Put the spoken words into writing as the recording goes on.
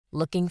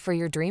Looking for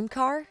your dream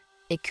car?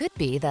 It could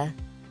be the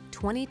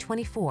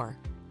 2024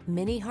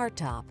 Mini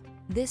Hardtop.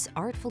 This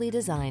artfully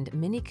designed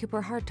Mini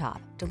Cooper hardtop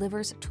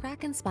delivers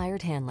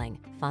track-inspired handling,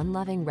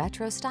 fun-loving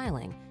retro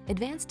styling,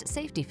 advanced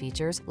safety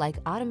features like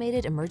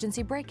automated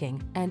emergency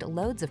braking, and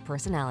loads of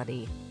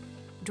personality.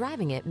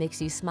 Driving it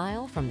makes you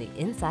smile from the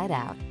inside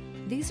out.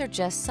 These are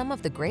just some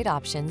of the great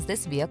options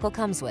this vehicle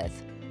comes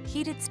with: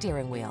 heated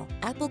steering wheel,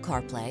 Apple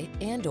CarPlay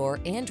and/or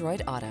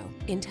Android Auto,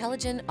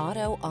 intelligent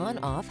auto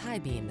on-off high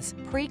beams,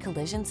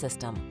 pre-collision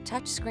system,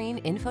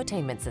 touchscreen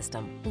infotainment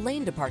system,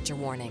 lane departure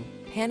warning,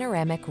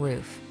 panoramic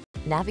roof,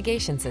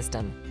 navigation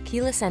system,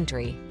 keyless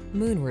entry,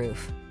 moonroof.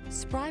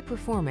 Spry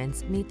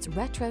performance meets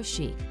retro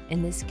chic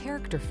in this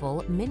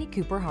characterful Mini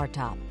Cooper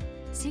hardtop.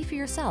 See for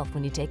yourself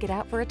when you take it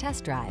out for a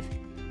test drive.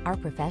 Our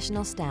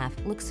professional staff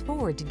looks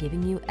forward to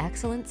giving you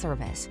excellent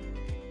service.